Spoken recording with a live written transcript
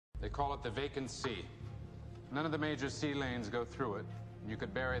They call it the vacant sea. None of the major sea lanes go through it, and you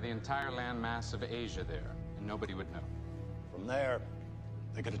could bury the entire landmass of Asia there, and nobody would know. From there,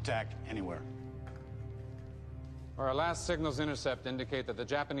 they could attack anywhere. Our last signals intercept indicate that the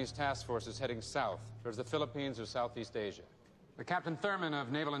Japanese task force is heading south, towards the Philippines or Southeast Asia. The Captain Thurman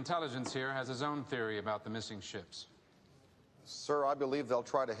of Naval Intelligence here has his own theory about the missing ships. Sir, I believe they'll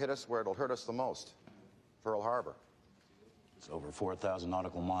try to hit us where it'll hurt us the most. Pearl Harbor. It's over 4,000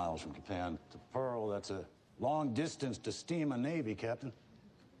 nautical miles from Japan to Pearl. That's a long distance to steam a navy, Captain.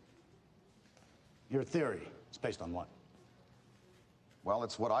 Your theory, it's based on what? Well,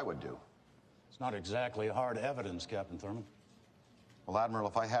 it's what I would do. It's not exactly hard evidence, Captain Thurman. Well, Admiral,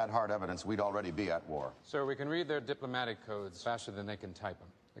 if I had hard evidence, we'd already be at war. Sir, we can read their diplomatic codes faster than they can type them.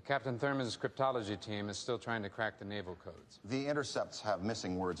 The Captain Thurman's cryptology team is still trying to crack the naval codes. The intercepts have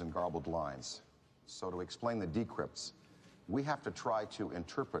missing words and garbled lines. So to explain the decrypts, we have to try to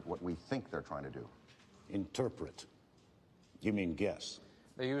interpret what we think they're trying to do. Interpret? You mean guess?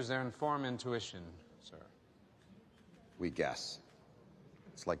 They use their informed intuition, sir. We guess.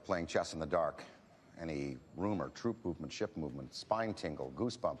 It's like playing chess in the dark. Any rumor, troop movement, ship movement, spine tingle,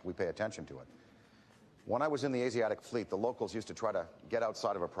 goosebump, we pay attention to it. When I was in the Asiatic fleet, the locals used to try to get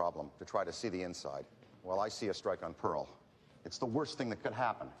outside of a problem, to try to see the inside. Well, I see a strike on Pearl. It's the worst thing that could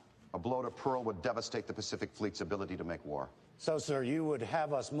happen. A blow to Pearl would devastate the Pacific Fleet's ability to make war. So, sir, you would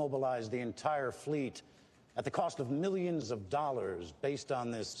have us mobilize the entire fleet at the cost of millions of dollars based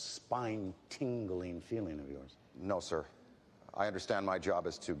on this spine-tingling feeling of yours? No, sir. I understand my job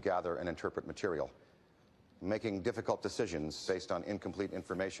is to gather and interpret material. Making difficult decisions based on incomplete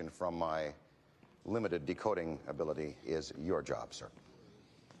information from my limited decoding ability is your job, sir.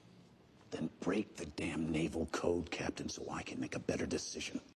 Then break the damn naval code, Captain, so I can make a better decision.